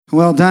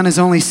Well done as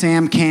only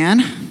Sam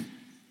can.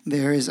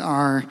 There is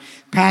our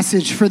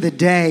passage for the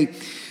day.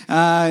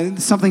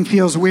 Something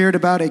feels weird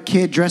about a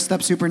kid dressed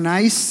up super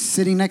nice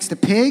sitting next to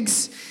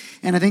pigs.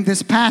 And I think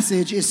this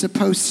passage is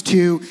supposed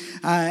to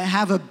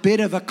have a bit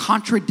of a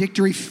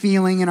contradictory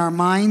feeling in our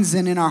minds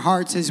and in our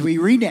hearts as we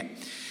read it.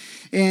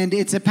 And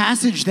it's a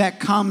passage that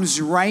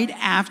comes right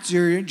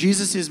after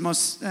Jesus'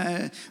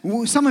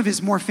 some of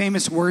his more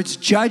famous words,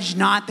 "Judge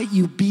not that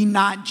you be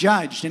not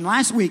judged." And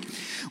last week,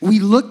 we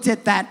looked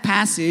at that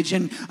passage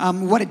and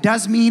what it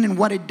does mean and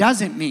what it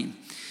doesn't mean.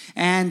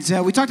 And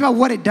we talked about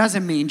what it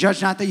doesn't mean,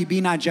 judge not that you be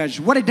not judged.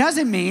 What it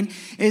doesn't mean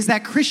is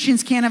that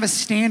Christians can't have a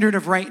standard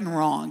of right and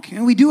wrong.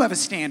 And we do have a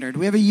standard.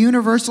 We have a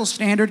universal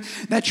standard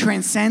that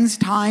transcends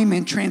time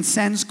and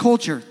transcends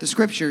culture, the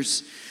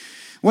scriptures.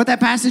 What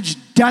that passage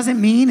doesn't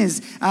mean is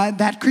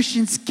that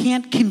Christians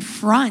can't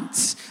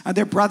confront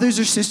their brothers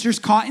or sisters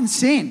caught in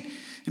sin.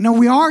 No,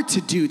 we are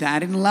to do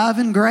that in love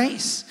and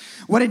grace.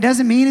 What it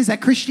doesn't mean is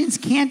that Christians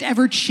can't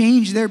ever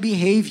change their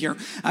behavior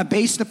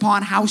based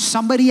upon how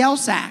somebody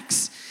else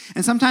acts.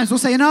 And sometimes we'll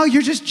say, no,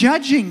 you're just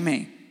judging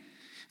me.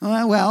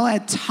 Well,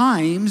 at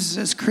times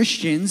as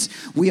Christians,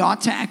 we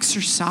ought to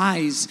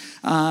exercise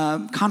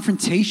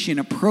confrontation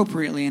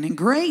appropriately and in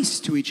grace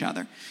to each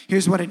other.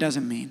 Here's what it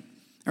doesn't mean.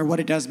 Or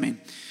what it does mean.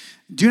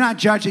 Do not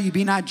judge that you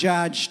be not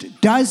judged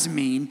does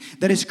mean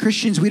that as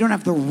Christians, we don't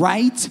have the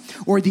right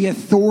or the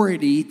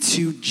authority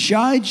to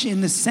judge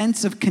in the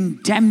sense of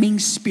condemning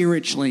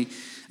spiritually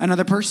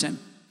another person.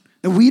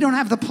 That we don't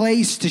have the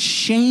place to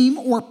shame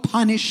or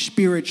punish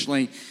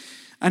spiritually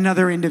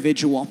another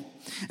individual.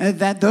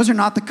 That those are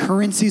not the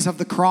currencies of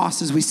the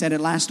cross, as we said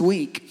it last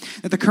week.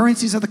 That the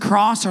currencies of the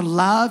cross are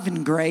love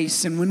and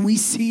grace. And when we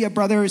see a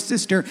brother or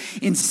sister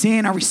in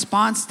sin, our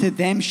response to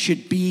them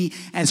should be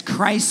as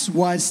Christ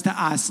was to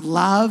us,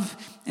 love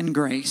and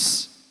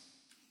grace.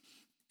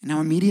 And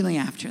now immediately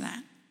after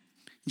that,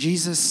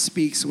 Jesus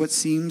speaks what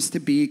seems to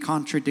be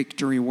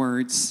contradictory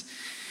words.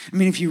 I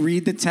mean, if you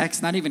read the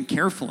text, not even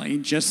carefully,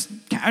 just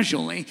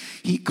casually,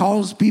 he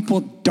calls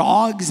people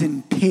dogs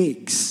and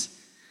pigs.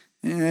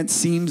 And that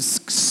seems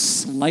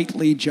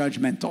slightly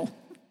judgmental.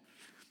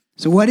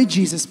 So what did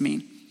Jesus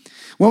mean?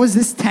 What was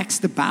this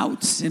text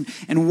about?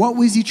 And what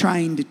was he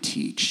trying to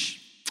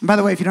teach? And by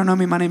the way, if you don't know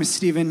me, my name is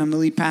Stephen. I'm the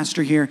lead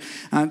pastor here.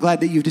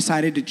 Glad that you've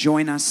decided to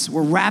join us.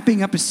 We're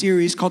wrapping up a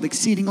series called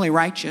Exceedingly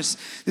Righteous.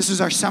 This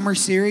was our summer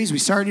series. We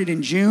started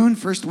in June,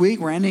 first week.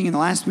 We're ending in the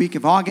last week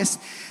of August.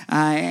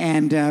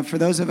 And for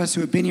those of us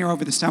who have been here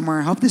over the summer,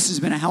 I hope this has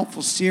been a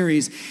helpful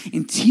series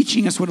in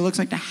teaching us what it looks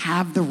like to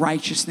have the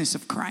righteousness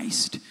of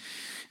Christ.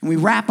 And we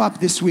wrap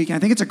up this week, and I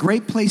think it's a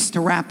great place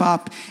to wrap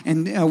up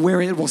and where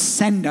it will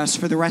send us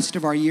for the rest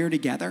of our year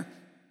together.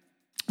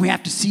 We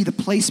have to see the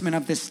placement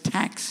of this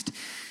text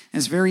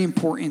as very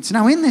important.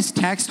 Now, in this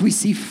text, we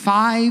see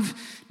 5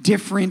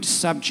 different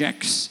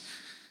subjects,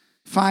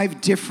 5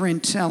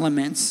 different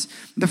elements.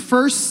 The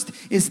first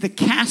is the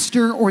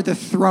caster or the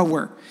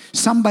thrower.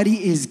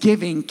 Somebody is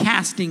giving,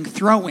 casting,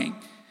 throwing.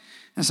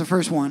 That's the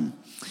first one.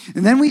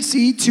 And then we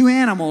see 2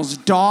 animals,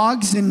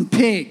 dogs and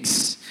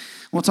pigs.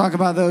 We'll talk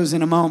about those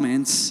in a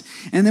moment.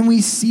 And then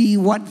we see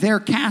what they're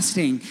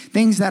casting,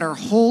 things that are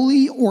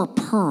holy or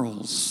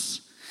pearls.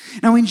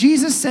 Now, when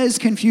Jesus says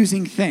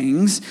confusing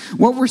things,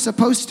 what we're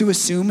supposed to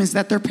assume is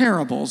that they're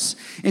parables.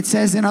 It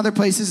says in other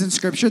places in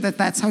Scripture that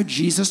that's how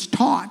Jesus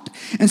taught.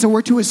 And so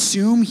we're to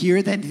assume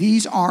here that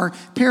these are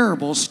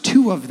parables,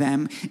 2 of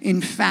them,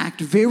 in fact,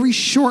 very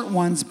short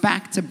ones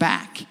back to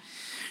back.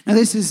 Now,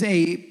 this is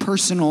a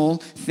personal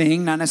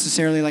thing, not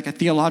necessarily like a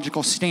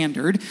theological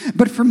standard.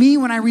 But for me,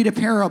 when I read a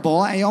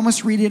parable, I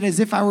almost read it as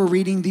if I were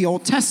reading the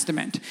Old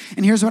Testament.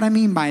 And here's what I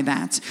mean by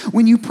that.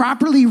 When you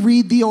properly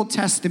read the Old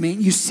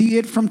Testament, you see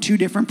it from 2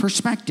 different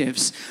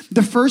perspectives.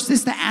 The first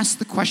is to ask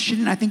the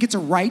question, and I think it's a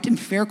right and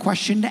fair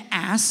question to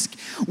ask,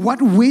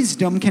 what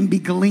wisdom can be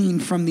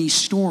gleaned from these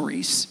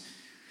stories?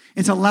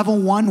 It's a level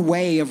 1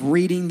 way of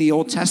reading the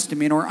Old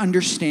Testament or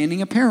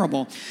understanding a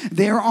parable.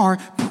 There are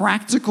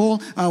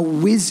practical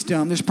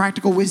wisdom. There's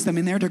practical wisdom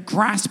in there to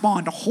grasp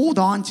on, to hold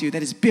on to,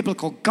 that is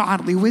biblical,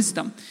 godly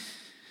wisdom.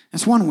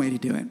 That's one way to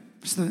do it.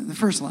 It's the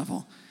first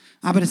level.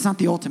 But it's not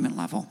the ultimate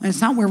level. And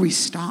it's not where we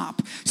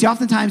stop. See,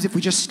 oftentimes if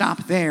we just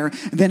stop there,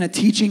 then a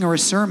teaching or a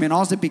sermon,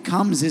 all it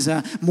becomes is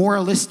a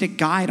moralistic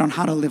guide on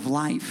how to live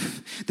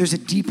life. There's a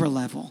deeper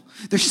level.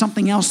 There's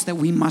something else that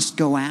we must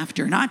go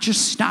after. Not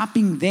just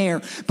stopping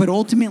there, but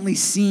ultimately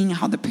seeing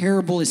how the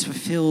parable is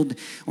fulfilled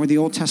or the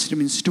Old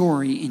Testament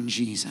story in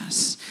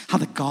Jesus. How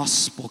the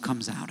gospel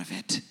comes out of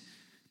it.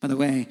 By the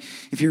way,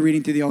 if you're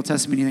reading through the Old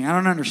Testament and you think, I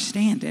don't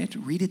understand it,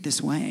 read it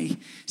this way.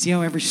 See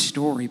how every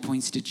story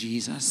points to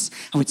Jesus,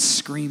 how it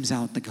screams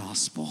out the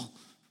gospel.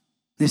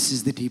 This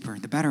is the deeper,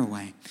 the better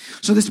way.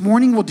 So this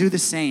morning we'll do the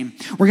same.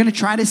 We're going to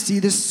try to see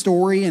this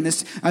story and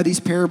these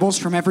parables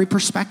from every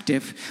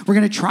perspective. We're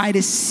going to try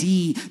to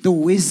see the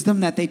wisdom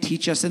that they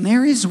teach us. And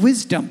there is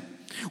wisdom.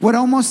 What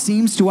almost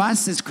seems to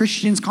us as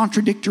Christians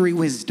contradictory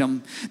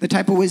wisdom. The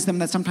type of wisdom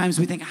that sometimes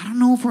we think, I don't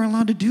know if we're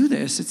allowed to do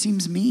this. It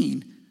seems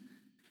mean.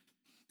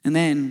 And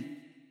then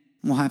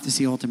we'll have to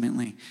see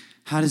ultimately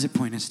How does it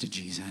point us to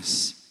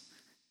Jesus?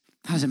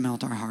 How does it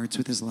melt our hearts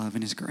with his love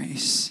and his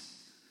grace?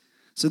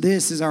 So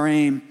this is our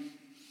aim.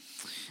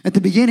 At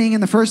the beginning,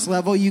 in the first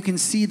level, you can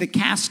see the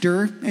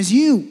caster as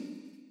you.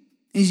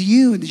 Is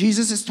you.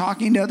 Jesus is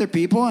talking to other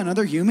people and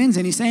other humans,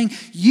 and he's saying,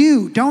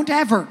 you, don't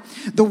ever.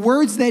 The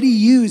words that he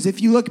used,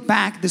 if you look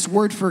back, this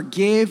word for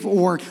give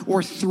or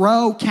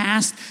throw,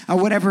 cast,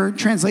 whatever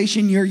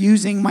translation you're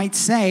using might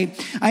say,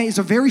 is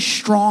a very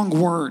strong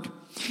word.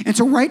 And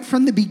so right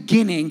from the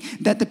beginning,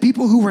 that the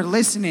people who were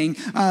listening,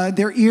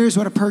 their ears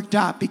would have perked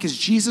up because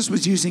Jesus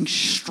was using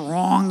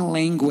strong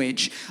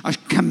language, a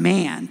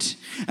command.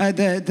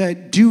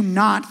 The do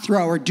not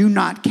throw or do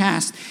not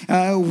cast.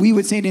 We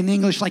would say it in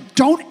English like,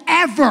 don't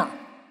ever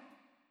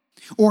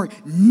or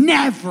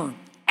never,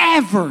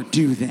 ever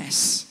do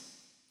this.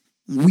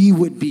 We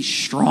would be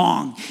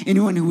strong.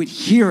 Anyone who would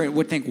hear it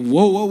would think,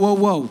 whoa, whoa, whoa,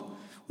 whoa.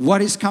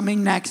 What is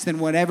coming next?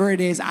 And whatever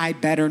it is, I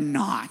better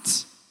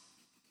not.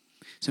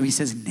 So he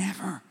says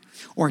never,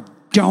 or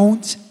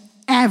don't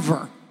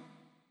ever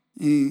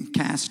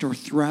cast or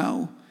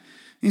throw.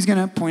 He's going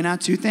to point out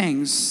two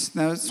things.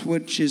 That's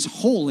which is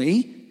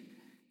holy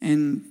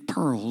and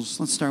pearls.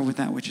 Let's start with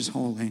that which is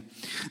holy.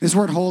 This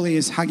word holy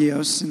is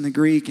hagios in the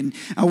Greek, and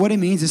what it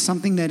means is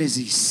something that is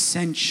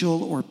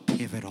essential or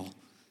pivotal.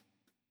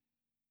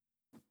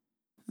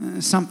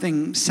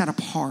 Something set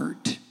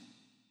apart.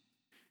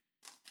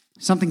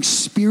 Something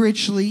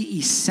spiritually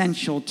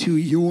essential to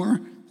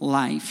your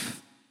life.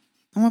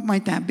 And what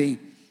might that be?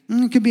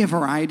 It could be a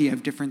variety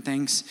of different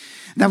things.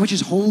 That which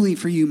is holy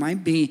for you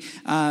might be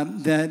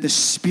the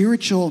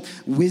spiritual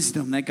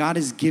wisdom that God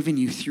has given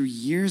you through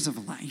years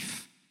of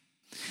life.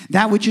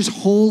 That which is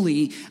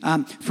holy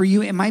for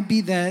you, it might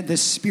be the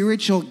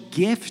spiritual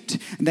gift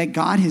that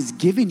God has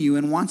given you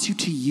and wants you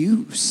to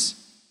use.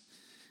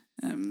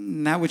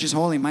 That which is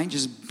holy might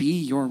just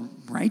be your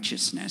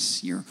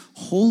righteousness, your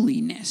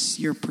holiness,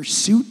 your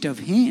pursuit of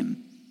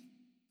him.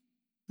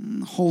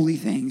 Holy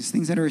things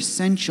that are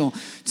essential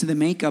to the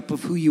makeup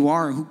of who you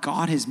are, who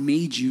God has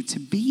made you to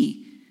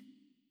be.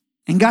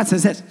 And God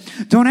says this,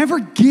 don't ever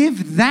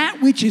give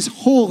that which is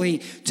holy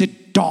to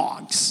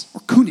dogs, or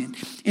kunin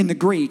in the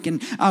Greek.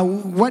 And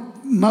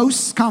what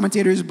most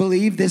commentators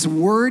believe this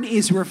word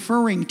is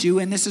referring to,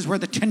 and this is where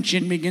the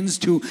tension begins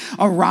to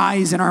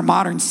arise in our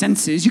modern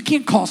senses. You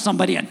can't call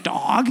somebody a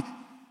dog.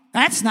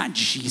 That's not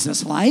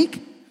Jesus-like.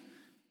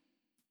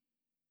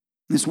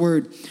 This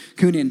word,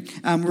 kunin,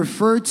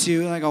 referred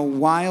to like a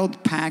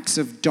wild packs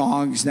of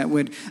dogs that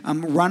would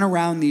run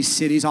around these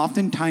cities,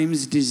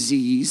 oftentimes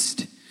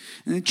diseased,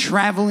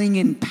 traveling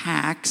in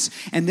packs.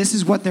 And this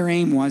is what their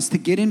aim was, to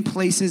get in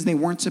places they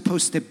weren't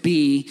supposed to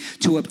be,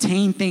 to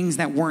obtain things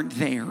that weren't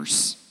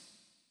theirs.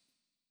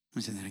 Let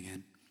me say that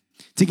again.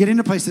 To get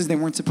into places they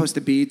weren't supposed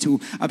to be, to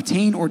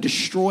obtain or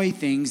destroy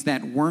things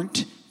that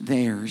weren't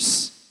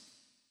theirs.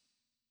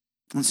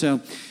 And so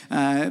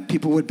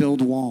people would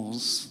build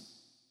walls,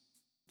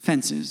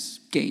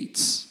 fences,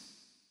 gates,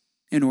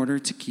 in order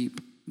to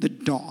keep the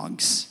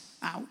dogs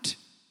out,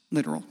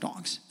 literal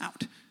dogs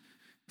out,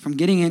 from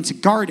getting into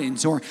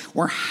gardens or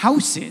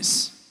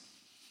houses,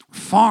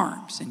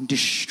 farms, and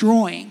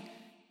destroying.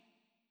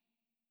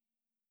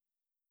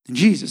 And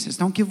Jesus says,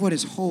 don't give what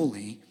is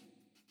holy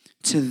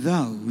to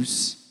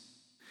those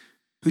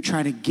who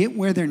try to get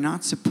where they're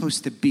not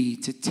supposed to be,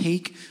 to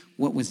take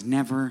what was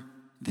never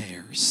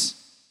theirs.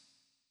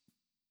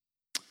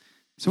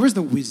 So where's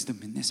the wisdom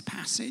in this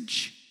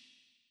passage?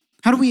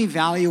 How do we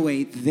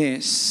evaluate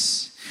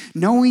this,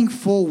 knowing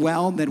full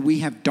well that we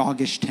have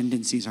doggish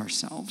tendencies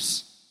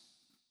ourselves?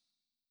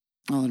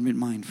 I'll admit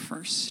mine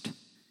first.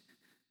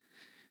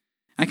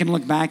 I can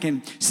look back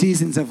in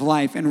seasons of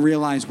life and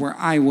realize where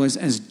I was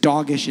as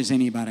doggish as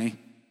anybody.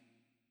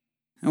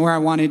 And where I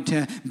wanted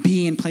to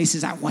be in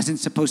places I wasn't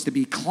supposed to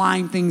be,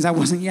 climb things I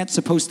wasn't yet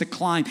supposed to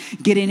climb,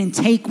 get in and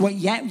take what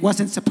yet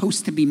wasn't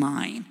supposed to be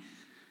mine.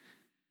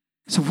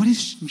 So what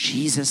is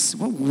Jesus,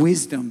 what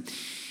wisdom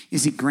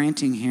is he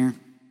granting here?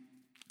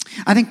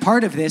 I think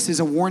part of this is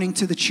a warning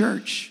to the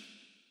church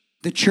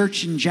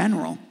in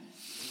general.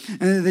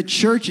 The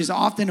church is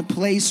often a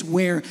place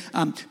where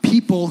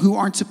people who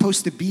aren't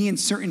supposed to be in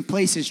certain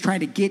places try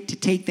to get to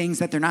take things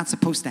that they're not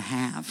supposed to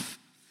have.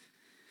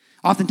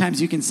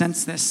 Oftentimes you can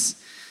sense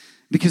this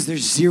because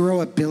there's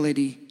zero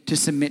ability to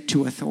submit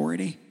to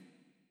authority.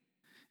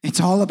 It's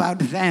all about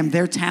them,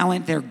 their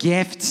talent, their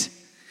gift,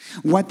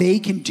 what they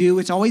can do.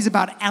 It's always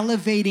about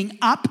elevating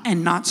up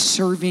and not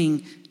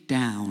serving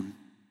down.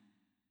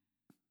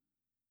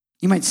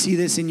 You might see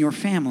this in your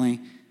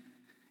family.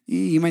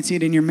 You might see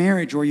it in your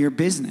marriage or your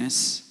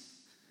business.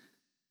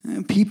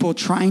 People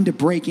trying to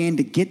break in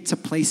to get to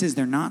places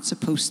they're not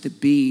supposed to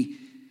be.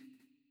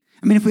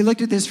 I mean, if we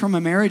looked at this from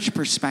a marriage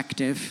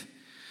perspective,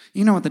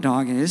 you know what the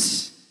dog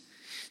is.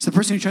 It's the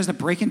person who tries to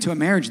break into a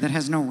marriage that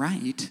has no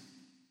right.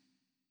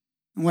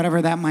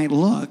 Whatever that might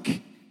look.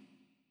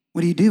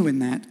 What do you do in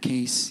that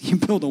case? You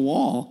build a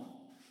wall.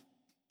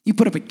 You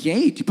put up a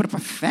gate. You put up a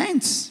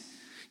fence.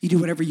 You do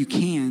whatever you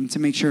can to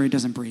make sure it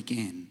doesn't break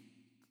in.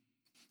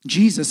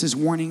 Jesus is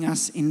warning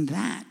us in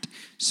that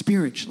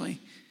spiritually.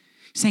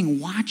 saying,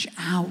 watch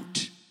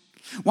out.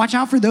 Watch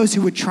out for those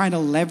who would try to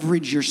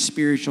leverage your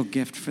spiritual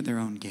gift for their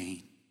own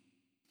gain.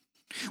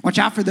 Watch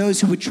out for those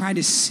who would try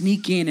to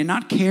sneak in and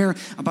not care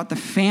about the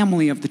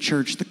family of the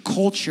church, the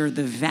culture,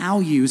 the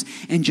values,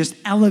 and just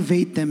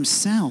elevate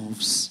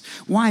themselves.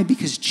 Why?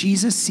 Because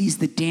Jesus sees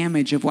the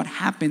damage of what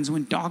happens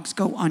when dogs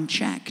go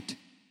unchecked.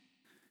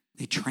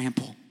 They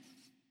trample,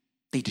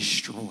 they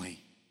destroy,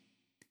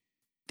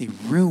 they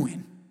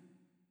ruin.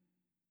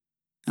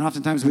 And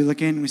oftentimes we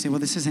look in and we say, well,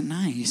 this isn't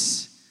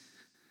nice.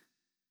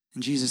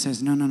 And Jesus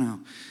says, no.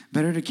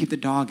 Better to keep the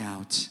dog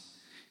out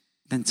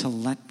than to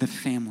let the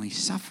family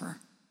suffer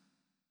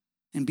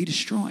and be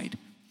destroyed.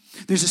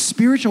 There's a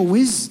spiritual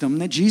wisdom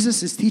that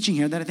Jesus is teaching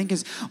here that I think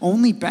is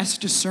only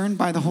best discerned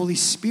by the Holy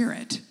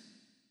Spirit.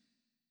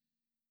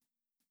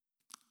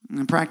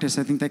 In practice,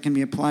 I think that can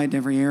be applied to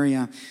every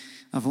area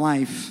of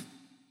life.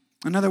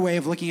 Another way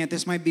of looking at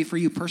this might be for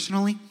you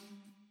personally.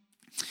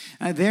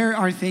 There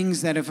are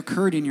things that have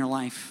occurred in your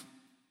life.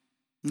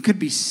 It could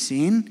be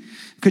sin.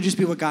 It could just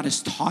be what God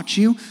has taught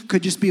you. It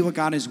could just be what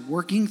God is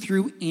working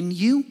through in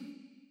you.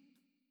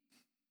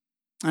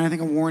 And I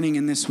think a warning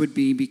in this would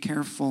be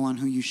careful on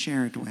who you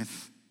share it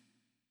with.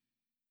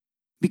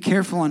 Be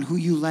careful on who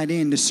you let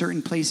into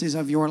certain places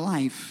of your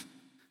life.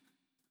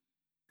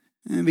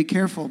 And be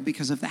careful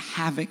because of the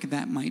havoc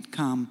that might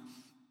come.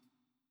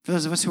 For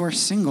those of us who are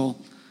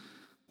single,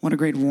 what a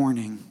great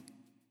warning.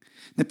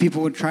 That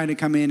people would try to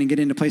come in and get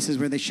into places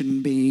where they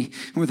shouldn't be,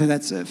 whether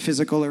that's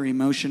physical or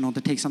emotional,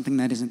 to take something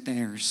that isn't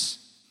theirs.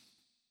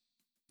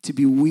 To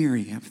be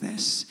weary of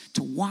this,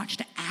 to watch,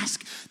 to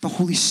ask the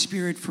Holy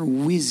Spirit for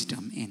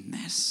wisdom in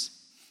this.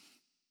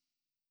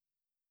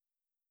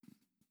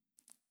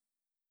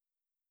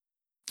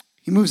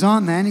 He moves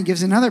on then, he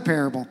gives another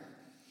parable.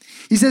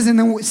 He says, in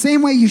the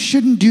same way you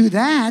shouldn't do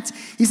that,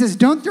 he says,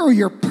 don't throw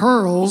your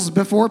pearls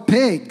before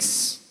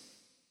pigs.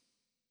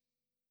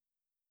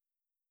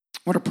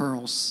 What are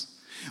pearls?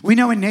 We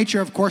know in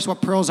nature, of course,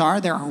 what pearls are.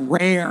 They're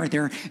rare,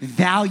 they're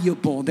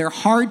valuable, they're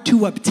hard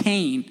to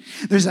obtain.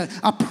 There's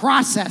a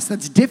process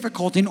that's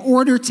difficult in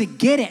order to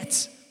get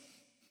it.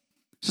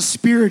 So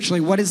spiritually,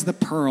 what is the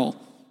pearl?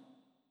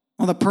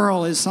 Well, the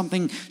pearl is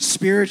something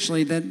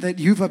spiritually that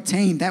you've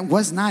obtained that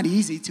was not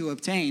easy to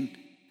obtain.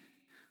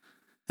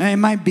 And it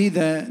might be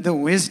the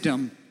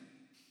wisdom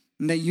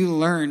that you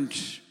learned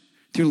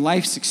through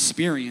life's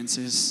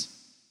experiences,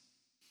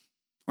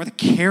 or the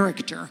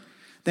character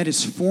that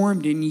is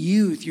formed in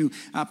you through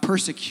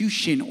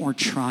persecution or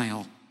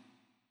trial.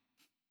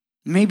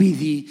 Maybe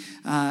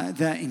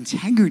the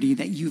integrity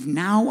that you've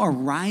now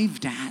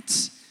arrived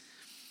at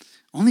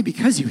only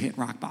because you hit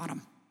rock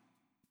bottom.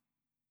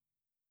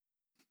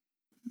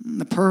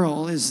 The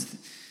pearl is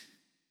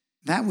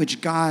that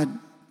which God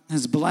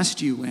has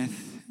blessed you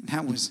with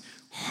that was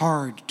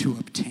hard to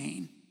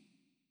obtain.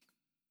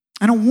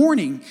 And a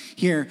warning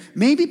here,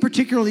 maybe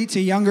particularly to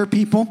younger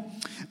people,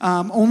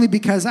 only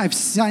because I've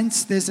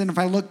sensed this, and if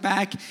I look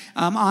back,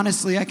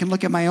 honestly, I can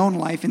look at my own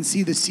life and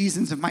see the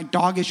seasons of my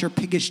doggish or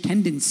piggish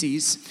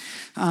tendencies.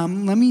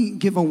 Let me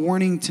give a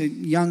warning to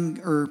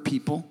younger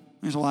people.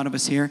 There's a lot of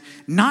us here.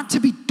 Not to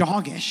be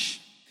doggish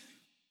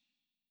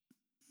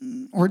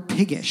or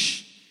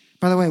piggish.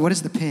 By the way, what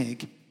is the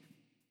pig?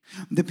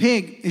 The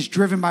pig is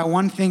driven by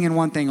one thing and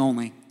one thing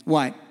only.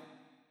 What?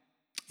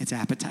 It's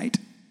appetite.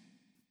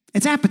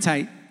 It's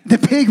appetite. The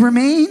pig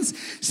remains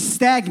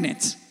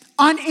stagnant,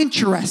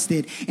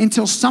 uninterested,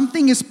 until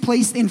something is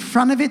placed in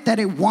front of it that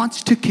it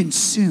wants to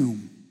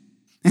consume.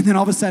 And then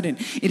all of a sudden,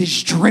 it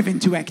is driven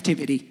to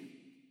activity.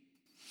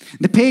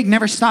 The pig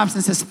never stops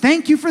and says,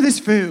 thank you for this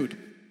food.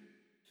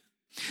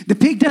 The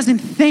pig doesn't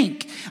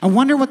think, I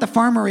wonder what the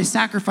farmer is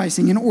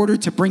sacrificing in order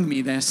to bring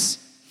me this.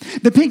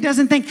 The pig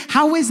doesn't think,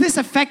 how is this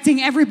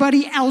affecting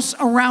everybody else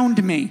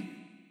around me?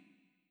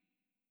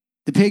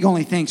 The pig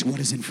only thinks,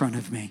 what is in front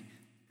of me?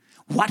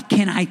 What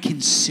can I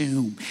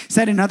consume?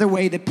 Said another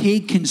way, the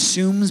pig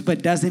consumes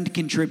but doesn't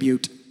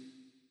contribute.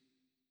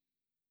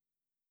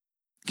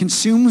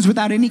 Consumes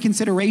without any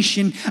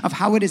consideration of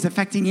how it is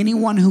affecting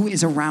anyone who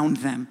is around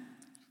them.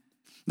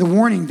 The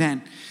warning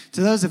then,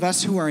 to those of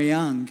us who are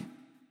younger,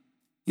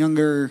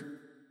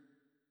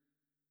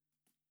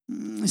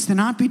 is to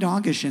not be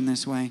doggish in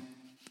this way.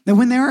 That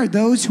when there are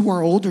those who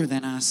are older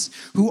than us,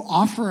 who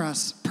offer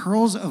us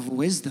pearls of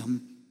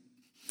wisdom,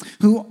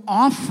 who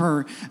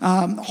offer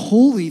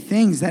holy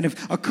things that have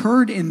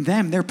occurred in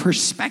them, their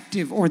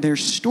perspective or their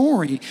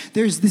story,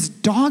 there's this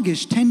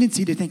doggish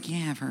tendency to think,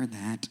 yeah, I've heard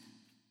that.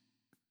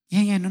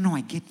 No,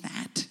 I get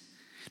that.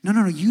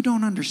 No, you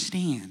don't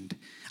understand.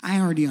 I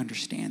already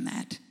understand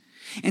that.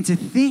 And to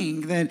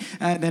think that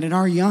at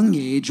our young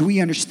age, we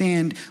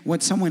understand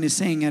what someone is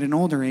saying at an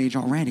older age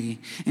already.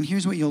 And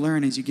here's what you'll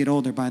learn as you get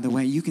older, by the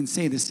way. You can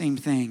say the same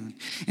thing,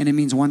 and it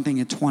means one thing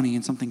at 20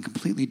 and something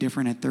completely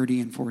different at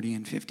 30 and 40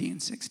 and 50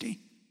 and 60.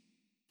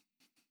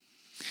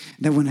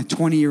 That when a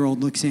 20-year-old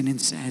looks in and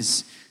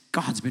says,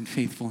 God's been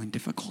faithful in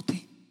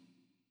difficulty.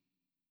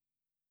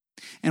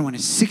 And when a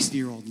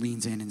 60-year-old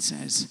leans in and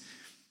says,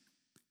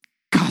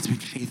 God's been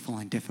faithful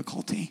in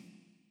difficulty.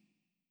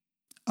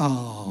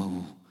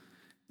 Oh,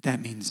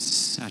 that means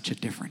such a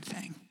different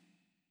thing.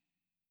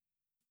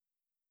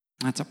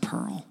 That's a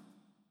pearl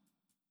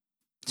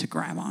to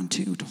grab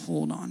onto, to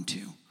hold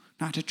onto,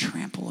 not to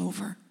trample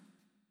over,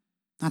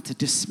 not to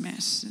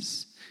dismiss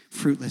as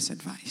fruitless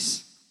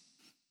advice.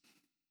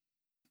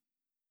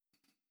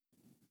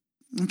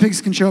 And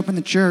pigs can show up in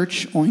the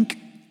church, oink.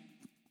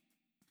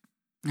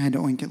 I had to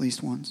oink at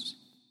least once.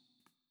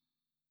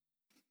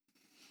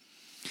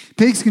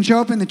 Pigs can show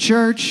up in the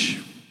church.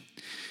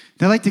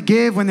 They like to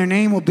give when their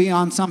name will be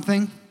on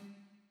something.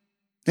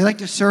 They like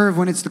to serve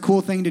when it's the cool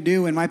thing to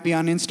do and might be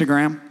on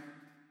Instagram.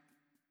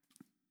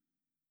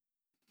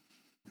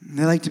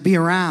 They like to be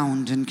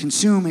around and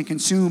consume and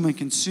consume and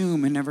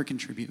consume and never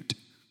contribute.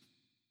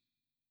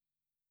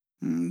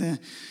 In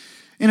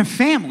a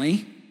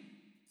family,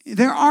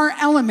 there are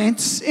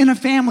elements in a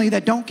family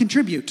that don't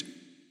contribute.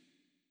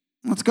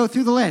 Let's go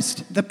through the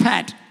list. The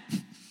pet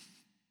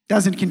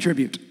doesn't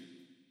contribute.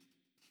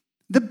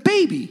 The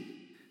baby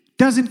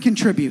doesn't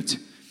contribute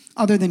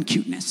other than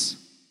cuteness,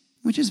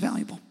 which is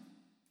valuable.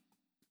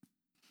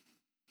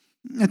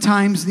 At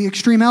times, the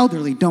extreme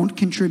elderly don't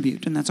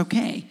contribute, and that's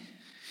okay.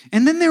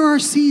 And then there are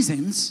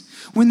seasons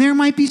when there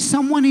might be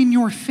someone in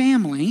your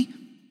family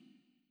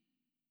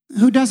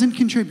who doesn't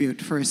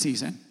contribute for a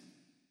season.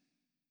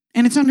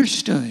 And it's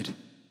understood.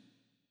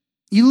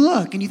 You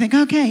look and you think,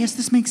 okay, yes,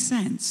 this makes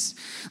sense.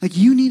 Like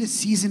you need a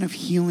season of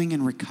healing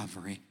and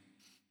recovery.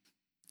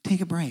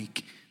 Take a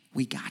break.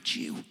 We got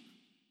you.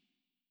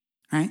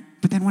 Right?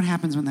 But then what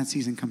happens when that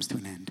season comes to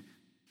an end?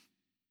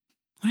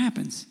 What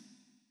happens?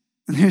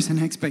 And there's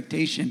an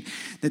expectation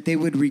that they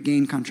would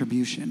regain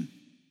contribution,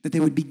 that they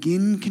would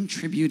begin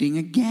contributing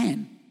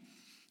again,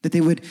 that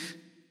they would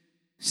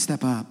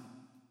step up.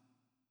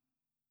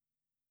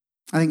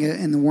 I think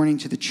in the warning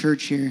to the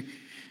church here,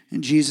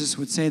 and Jesus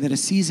would say that a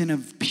season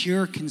of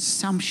pure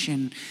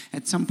consumption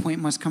at some point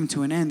must come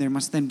to an end. There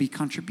must then be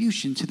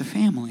contribution to the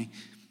family,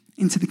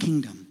 into the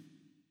kingdom.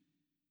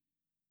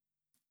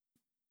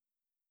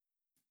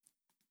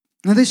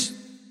 Now this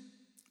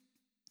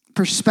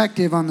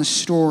perspective on the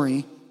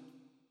story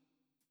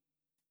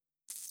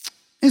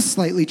is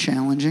slightly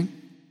challenging.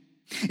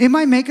 It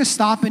might make us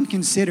stop and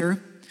consider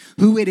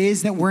who it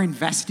is that we're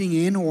investing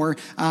in or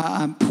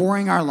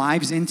pouring our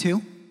lives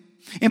into.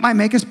 It might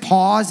make us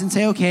pause and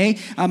say, okay,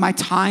 my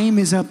time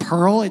is a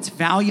pearl. It's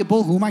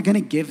valuable. Who am I going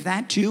to give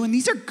that to? And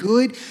these are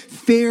good,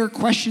 fair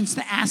questions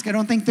to ask. I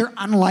don't think they're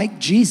unlike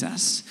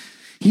Jesus.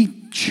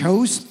 He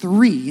chose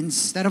 3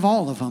 instead of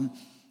all of them.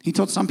 He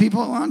told some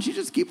people, why don't you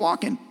just keep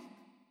walking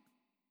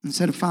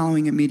instead of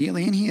following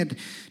immediately? And he had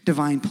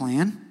divine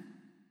plan.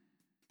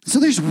 So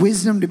there's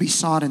wisdom to be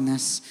sought in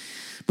this.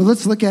 But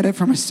let's look at it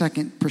from a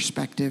second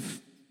perspective.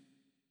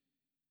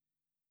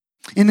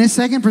 In this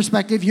second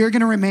perspective, you're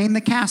going to remain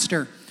the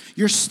caster.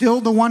 You're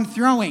still the one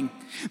throwing.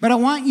 But I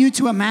want you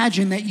to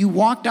imagine that you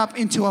walked up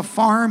into a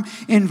farm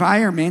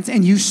environment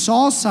and you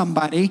saw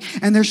somebody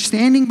and they're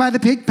standing by the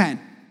pig pen.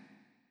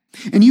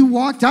 And you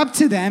walked up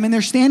to them and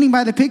they're standing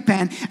by the pig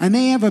pen and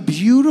they have a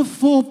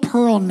beautiful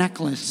pearl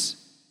necklace.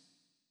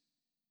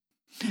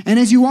 And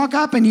as you walk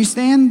up and you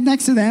stand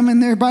next to them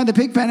and they're by the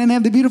pig pen and they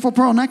have the beautiful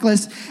pearl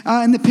necklace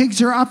and the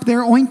pigs are up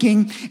there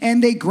oinking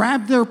and they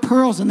grab their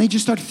pearls and they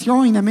just start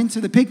throwing them into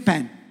the pig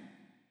pen.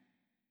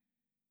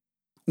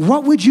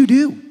 What would you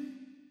do?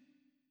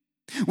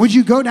 Would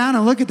you go down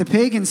and look at the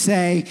pig and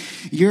say,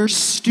 you're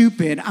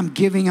stupid, I'm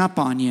giving up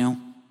on you?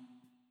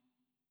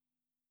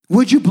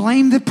 Would you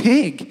blame the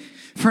pig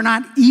for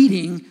not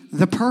eating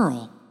the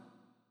pearl?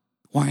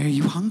 Why are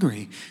you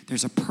hungry?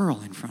 There's a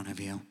pearl in front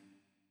of you.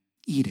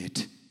 Eat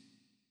it.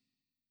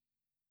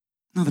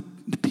 No,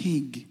 the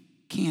pig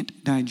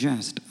can't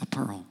digest a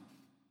pearl.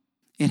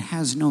 It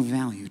has no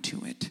value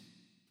to it.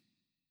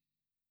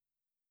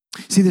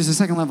 See, there's a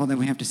second level that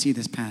we have to see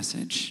this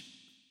passage.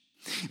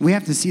 We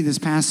have to see this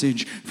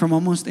passage from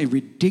almost a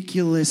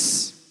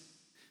ridiculous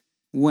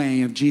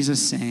way of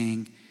Jesus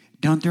saying,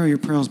 don't throw your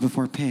pearls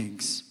before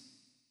pigs.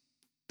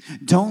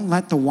 Don't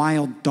let the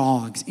wild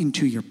dogs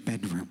into your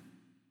bedroom.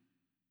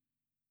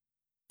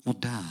 Well,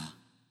 duh.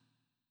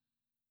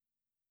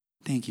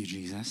 Thank you,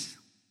 Jesus.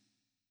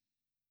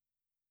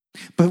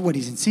 But what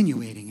he's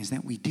insinuating is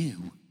that we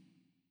do.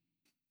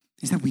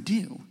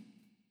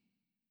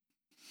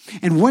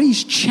 And what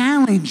he's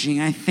challenging,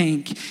 I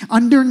think,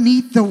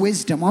 underneath the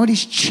wisdom, what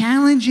he's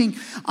challenging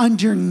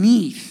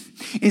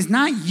underneath is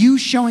not you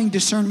showing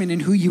discernment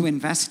in who you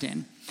invest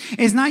in.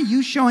 It's not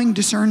you showing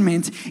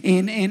discernment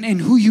in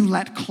who you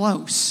let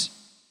close.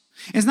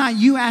 It's not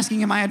you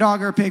asking, am I a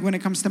dog or a pig when it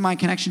comes to my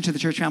connection to the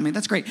church family?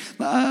 That's great.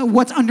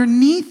 What's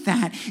underneath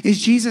that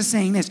is Jesus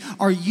saying this.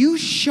 Are you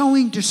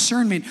showing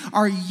discernment?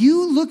 Are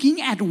you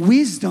looking at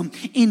wisdom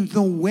in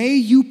the way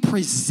you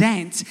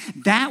present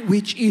that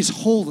which is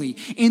holy,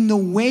 in the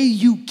way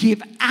you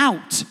give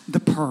out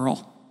the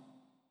pearl?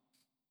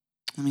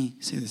 Let me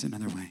say this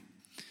another way.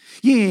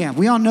 Yeah.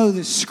 We all know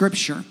this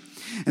scripture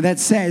that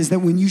says that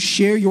when you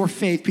share your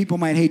faith, people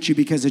might hate you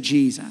because of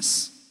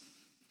Jesus.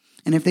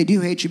 And if they do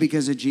hate you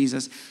because of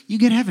Jesus, you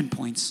get heaven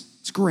points.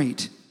 It's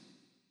great.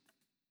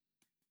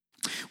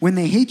 When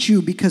they hate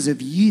you because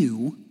of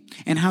you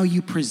and how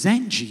you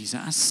present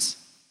Jesus,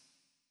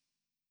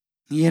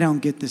 you don't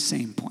get the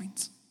same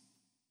points.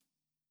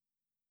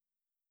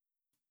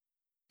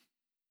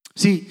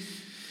 See,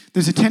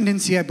 there's a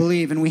tendency, I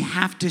believe, and we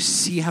have to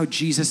see how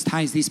Jesus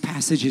ties these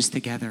passages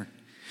together.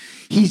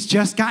 He's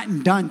just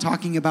gotten done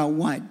talking about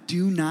what?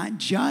 Do not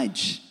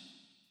judge.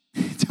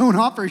 Don't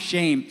offer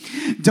shame.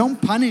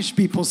 Don't punish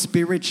people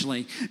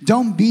spiritually.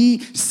 Don't be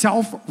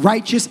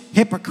self-righteous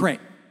hypocrite.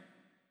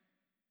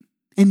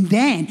 And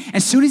then,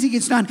 as soon as he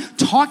gets done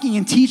talking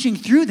and teaching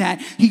through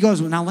that, he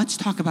goes, well, now let's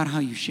talk about how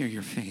you share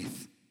your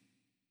faith.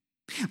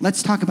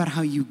 Let's talk about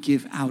how you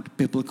give out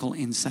biblical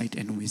insight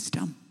and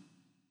wisdom.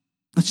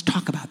 Let's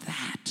talk about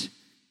that.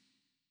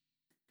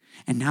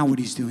 And now what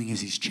he's doing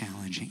is he's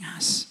challenging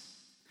us.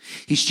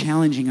 He's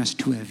challenging us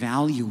to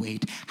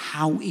evaluate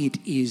how it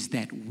is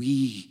that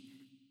we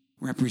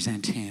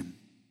represent him,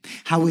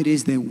 how it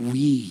is that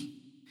we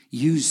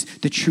use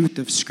the truth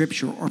of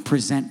Scripture or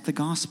present the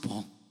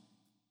gospel.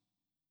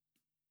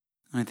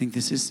 And I think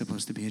this is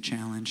supposed to be a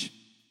challenge.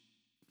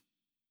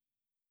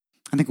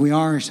 I think we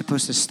are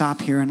supposed to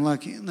stop here and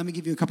look. Let me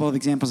give you a couple of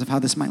examples of how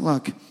this might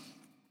look.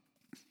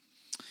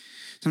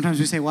 Sometimes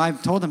we say, well,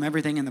 I've told them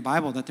everything in the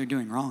Bible that they're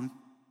doing wrong.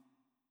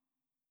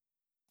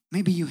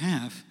 Maybe you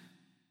have.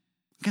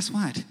 Guess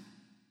what?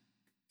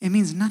 It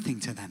means nothing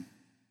to them.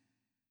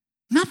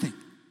 Nothing.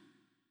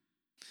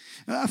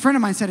 A friend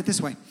of mine said it this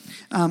way.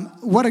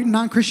 What a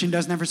non-Christian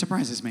does never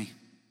surprises me.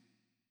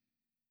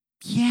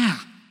 Yeah.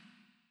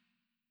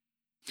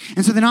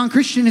 And so the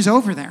non-Christian is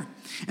over there.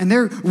 And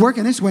they're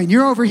working this way. And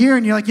you're over here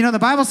and you're like, the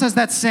Bible says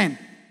that's sin.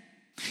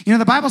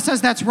 The Bible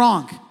says that's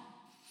wrong.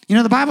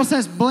 The Bible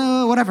says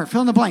blah, whatever,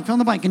 fill in the blank.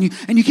 And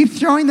you keep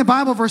throwing the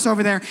Bible verse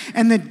over there.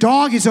 And the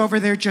dog is over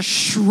there just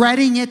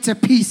shredding it to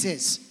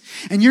pieces.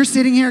 And you're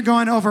sitting here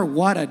going over,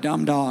 what a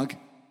dumb dog.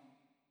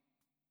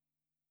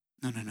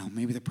 No.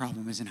 Maybe the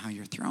problem isn't how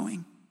you're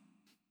throwing.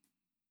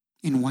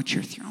 In what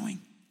you're throwing.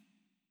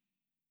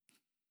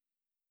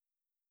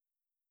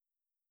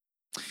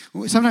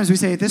 Sometimes we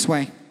say it this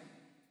way.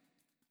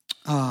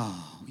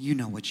 Oh, you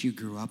know what you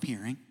grew up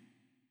hearing.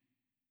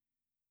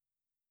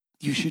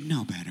 You should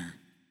know better.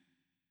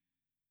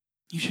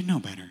 You should know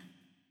better.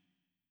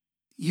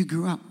 You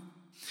grew up.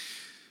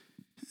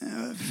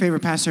 A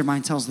favorite pastor of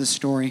mine tells this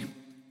story.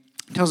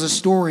 He tells a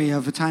story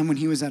of a time when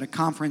he was at a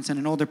conference and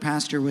an older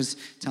pastor was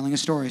telling a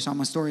story. So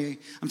I'm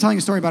telling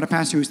a story about a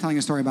pastor who was telling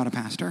a story about a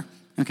pastor.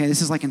 Okay,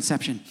 this is like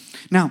Inception.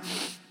 Now,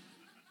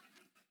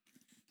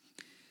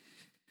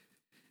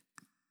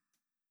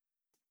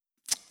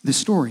 the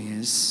story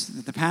is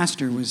that the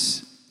pastor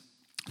was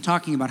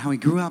talking about how he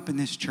grew up in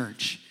this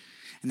church,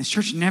 and this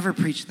church never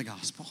preached the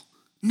gospel.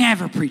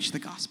 Never preached the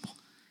gospel.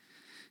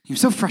 He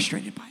was so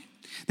frustrated by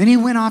it. Then he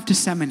went off to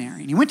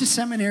seminary, and he went to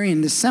seminary,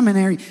 and the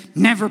seminary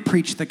never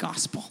preached the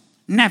gospel.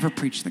 Never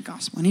preached the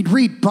gospel. And he'd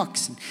read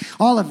books and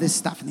all of this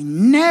stuff, and they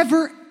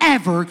never,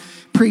 ever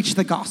preached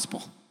the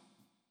gospel.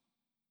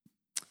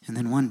 And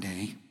then one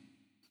day,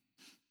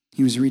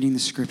 he was reading the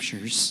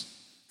scriptures,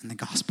 and the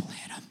gospel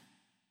hit him.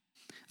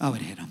 Oh,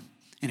 it hit him,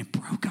 and it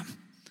broke him.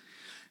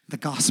 The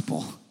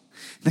gospel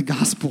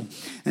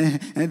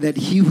that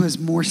he was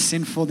more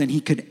sinful than he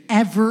could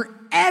ever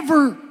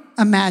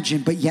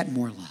imagine, but yet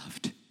more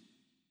loved.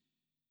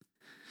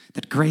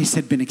 That grace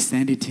had been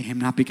extended to him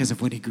not because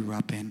of what he grew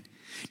up in,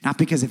 not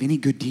because of any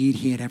good deed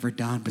he had ever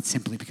done, but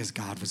simply because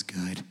God was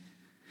good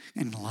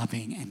and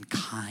loving and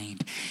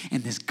kind.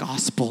 And this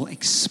gospel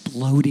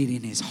exploded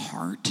in his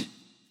heart,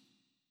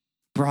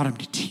 brought him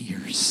to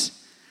tears.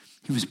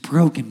 He was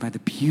broken by the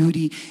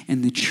beauty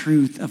and the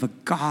truth of a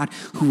God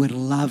who would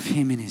love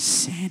him in his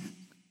sin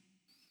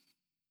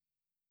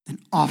and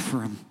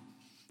offer him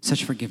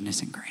such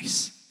forgiveness and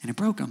grace. And it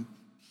broke him.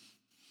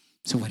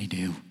 So what did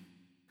he do?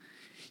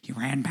 He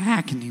ran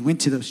back and he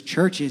went to those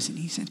churches and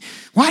he said,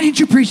 why didn't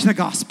you preach the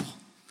gospel?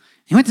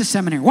 He went to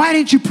seminary. Why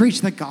didn't you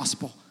preach the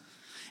gospel?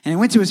 And he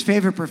went to his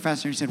favorite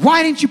professor and he said,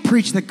 why didn't you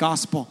preach the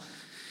gospel?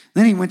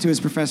 Then he went to his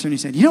professor and he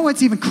said, you know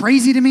what's even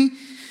crazy to me?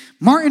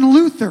 Martin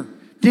Luther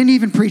didn't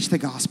even preach the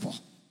gospel.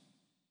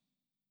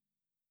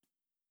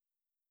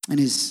 And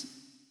his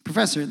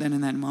professor then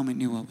in that moment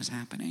knew what was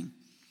happening.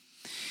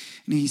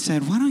 And he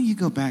said, why don't you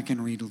go back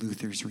and read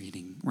Luther's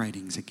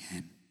writings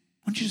again?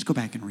 Why don't you just go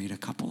back and read a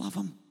couple of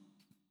them?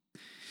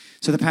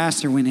 So the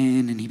pastor went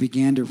in and he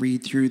began to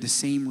read through the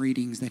same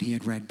readings that he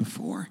had read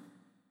before,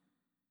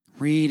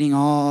 reading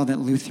all that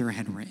Luther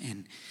had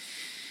written.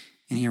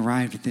 And he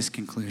arrived at this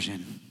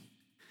conclusion.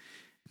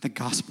 The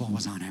gospel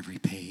was on every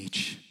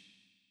page.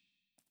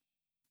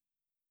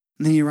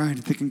 And then he arrived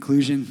at the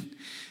conclusion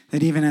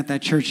that even at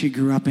that church he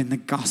grew up in, the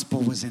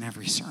gospel was in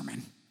every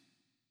sermon.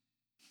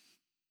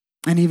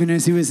 And even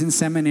as he was in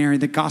seminary,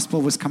 the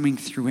gospel was coming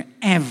through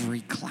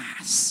every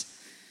class.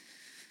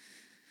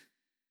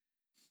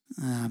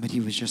 But he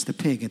was just a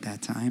pig at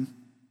that time.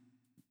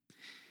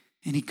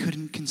 And he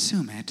couldn't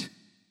consume it.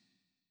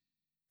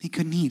 He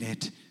couldn't eat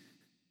it.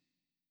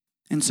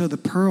 And so the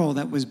pearl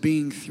that was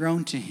being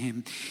thrown to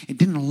him, it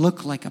didn't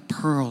look like a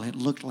pearl, it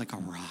looked like a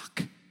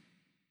rock.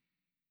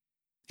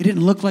 It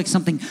didn't look like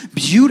something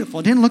beautiful.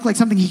 It didn't look like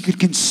something he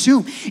could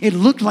consume. It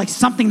looked like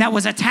something that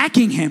was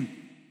attacking him.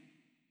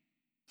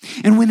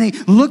 And when they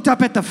looked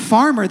up at the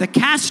farmer, the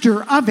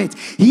caster of it,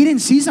 he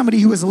didn't see somebody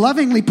who was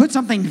lovingly put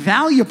something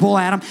valuable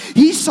at him.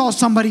 He saw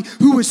somebody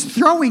who was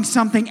throwing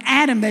something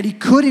at him that he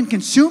couldn't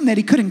consume, that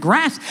he couldn't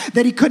grasp,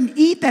 that he couldn't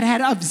eat, that had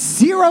of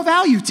zero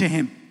value to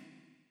him.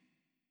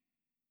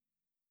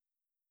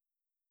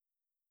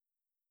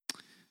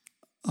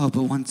 Oh,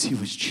 but once he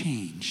was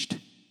changed,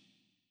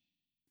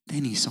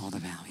 then he saw the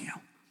value.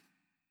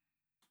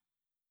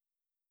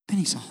 Then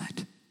he saw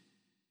it.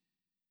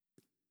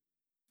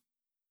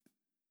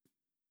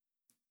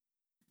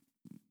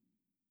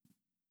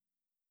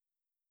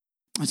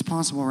 It's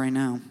possible right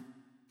now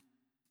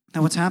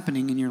that what's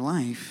happening in your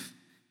life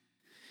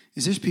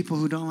is there's people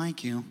who don't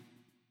like you.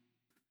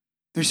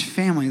 There's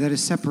family that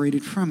is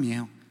separated from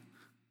you.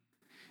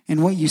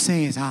 And what you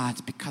say is,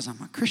 it's because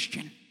I'm a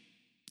Christian.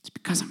 It's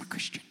because I'm a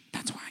Christian.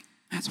 That's why.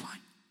 That's why.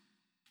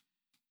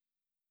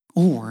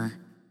 Or,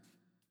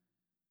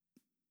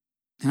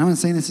 and I'm not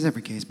saying this is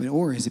every case, but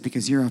or is it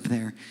because you're up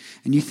there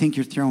and you think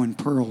you're throwing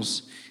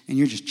pearls and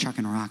you're just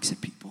chucking rocks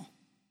at people?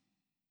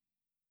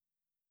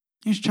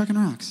 You're just chucking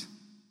rocks.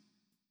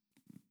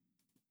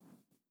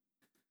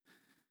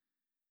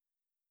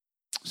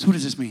 So what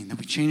does this mean? That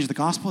we change the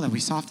gospel? That we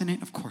soften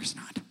it? Of course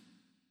not.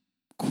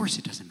 Of course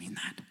it doesn't mean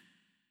that.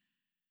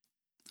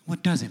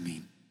 What does it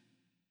mean?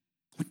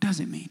 What does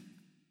it mean?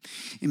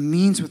 It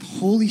means with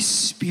Holy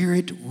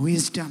Spirit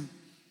wisdom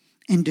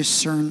and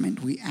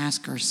discernment, we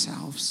ask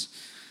ourselves,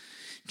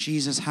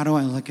 Jesus, how do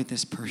I look at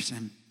this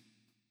person?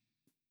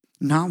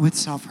 Not with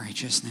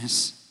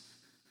self-righteousness,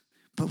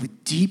 but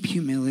with deep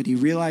humility,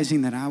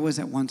 realizing that I was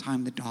at one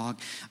time the dog.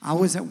 I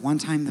was at one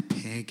time the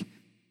pig.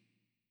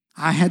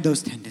 I had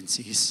those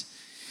tendencies,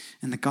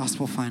 and the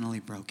gospel finally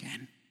broke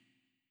in.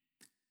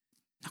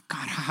 Now,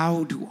 God,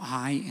 how do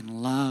I,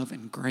 in love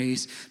and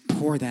grace,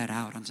 pour that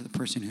out onto the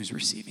person who's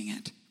receiving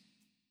it?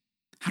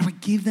 How do I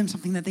give them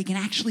something that they can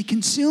actually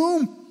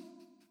consume?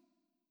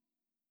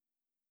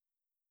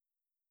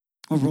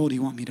 What role do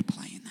you want me to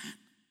play in that?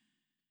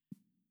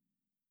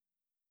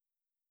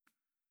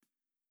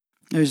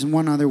 There's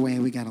one other way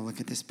we got to look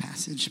at this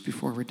passage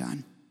before we're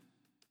done.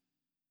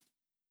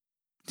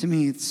 To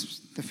me, it's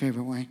the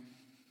favorite way.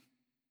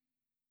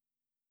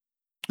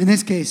 In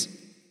this case,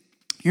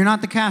 you're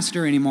not the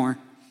caster anymore,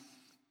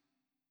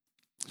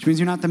 which means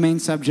you're not the main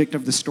subject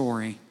of the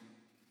story.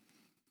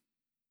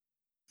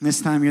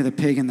 This time you're the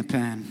pig in the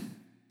pen.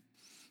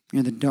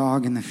 You're the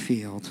dog in the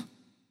field.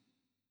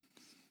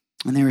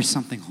 And there is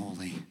something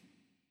holy,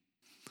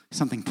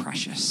 something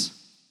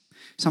precious,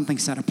 something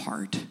set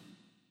apart,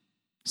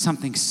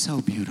 something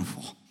so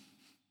beautiful.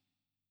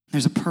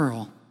 There's a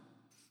pearl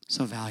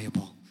so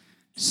valuable,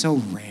 so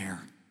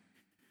rare,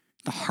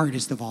 the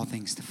hardest of all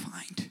things to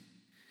find.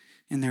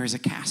 And there is a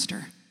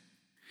caster.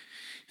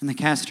 And the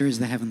caster is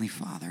the Heavenly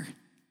Father.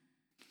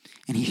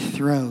 And he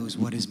throws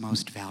what is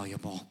most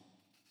valuable,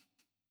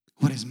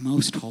 what is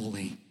most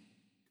holy.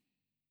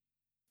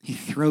 He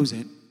throws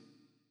it.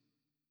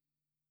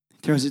 He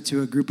throws it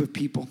to a group of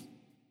people.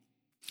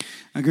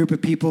 A group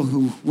of people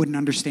who wouldn't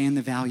understand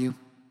the value.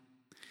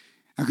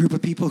 A group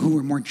of people who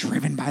were more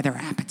driven by their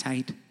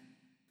appetite.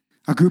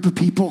 A group of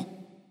people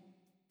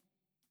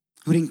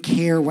who didn't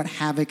care what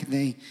havoc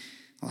they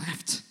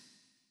left.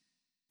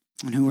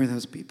 And who were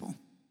those people?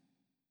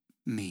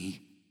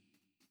 Me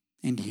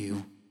and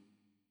you.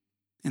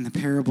 And the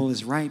parable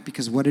is right,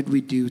 because what did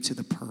we do to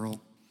the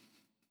pearl?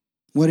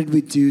 What did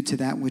we do to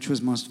that which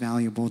was most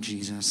valuable,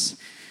 Jesus?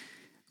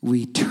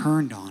 We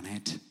turned on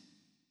it.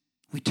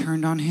 We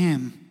turned on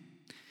him,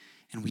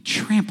 and we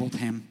trampled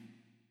him.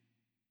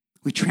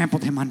 We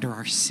trampled him under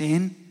our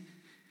sin.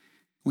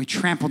 We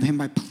trampled him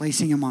by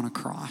placing him on a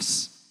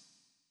cross.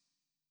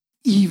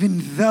 Even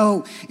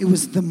though it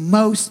was the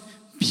most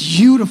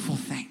beautiful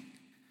thing,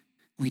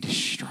 we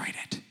destroyed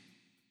it.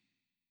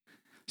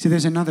 See,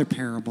 there's another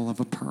parable of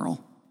a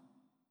pearl.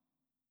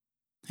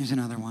 There's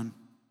another one.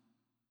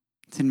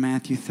 It's in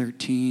Matthew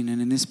 13,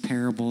 and in this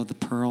parable of the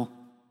pearl,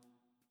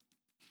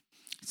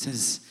 it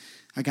says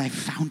a guy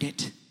found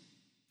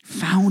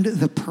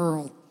the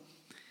pearl,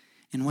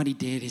 and what he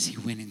did is he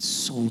went and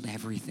sold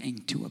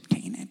everything to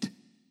obtain it.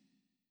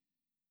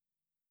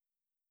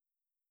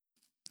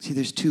 See,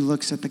 there's two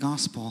looks at the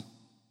gospel.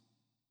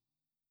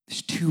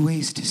 There's two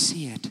ways to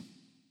see it.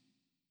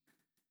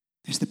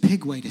 There's the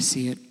pig way to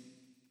see it,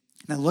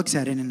 that looks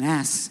at it and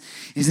asks,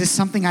 is this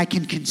something I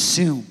can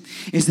consume?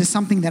 Is this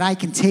something that I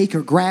can take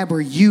or grab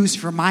or use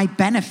for my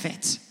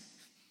benefit?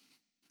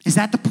 Is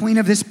that the point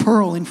of this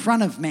pearl in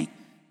front of me?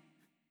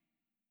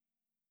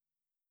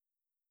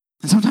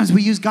 And sometimes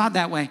we use God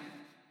that way.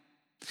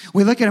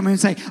 We look at him and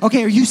say,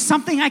 okay, are you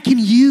something I can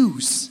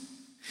use?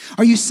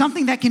 Are you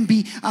something that can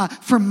be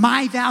for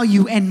my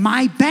value and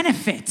my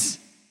benefit?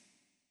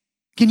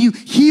 Can you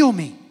heal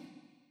me?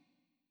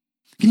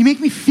 Can you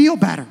make me feel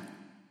better?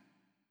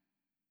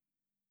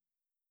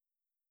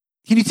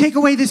 Can you take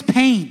away this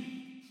pain?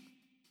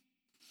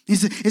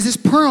 Is this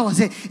pearl,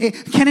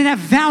 can it have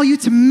value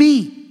to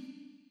me?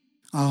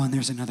 Oh, and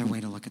there's another way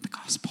to look at the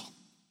gospel.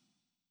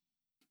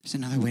 There's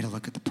another way to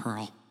look at the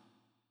pearl.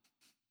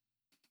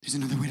 There's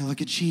another way to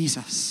look at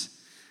Jesus.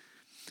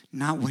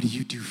 Not what do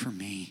you do for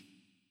me,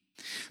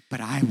 but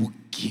I will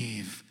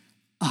give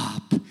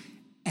up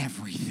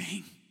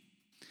everything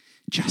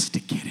just to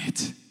get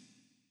it.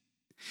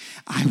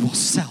 I will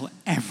sell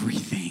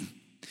everything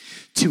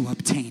to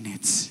obtain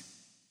it.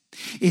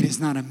 It is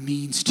not a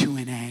means to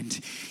an end.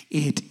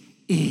 It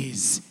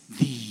is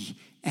the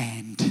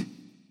end.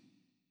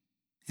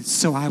 And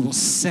so I will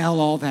sell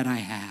all that I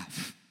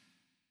have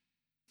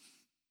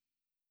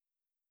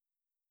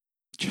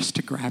just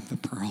to grab the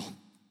pearl,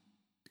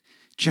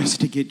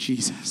 just to get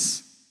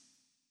Jesus.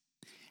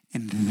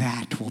 And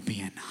that will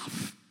be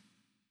enough.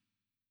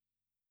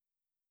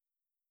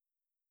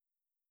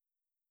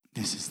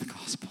 This is the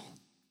gospel.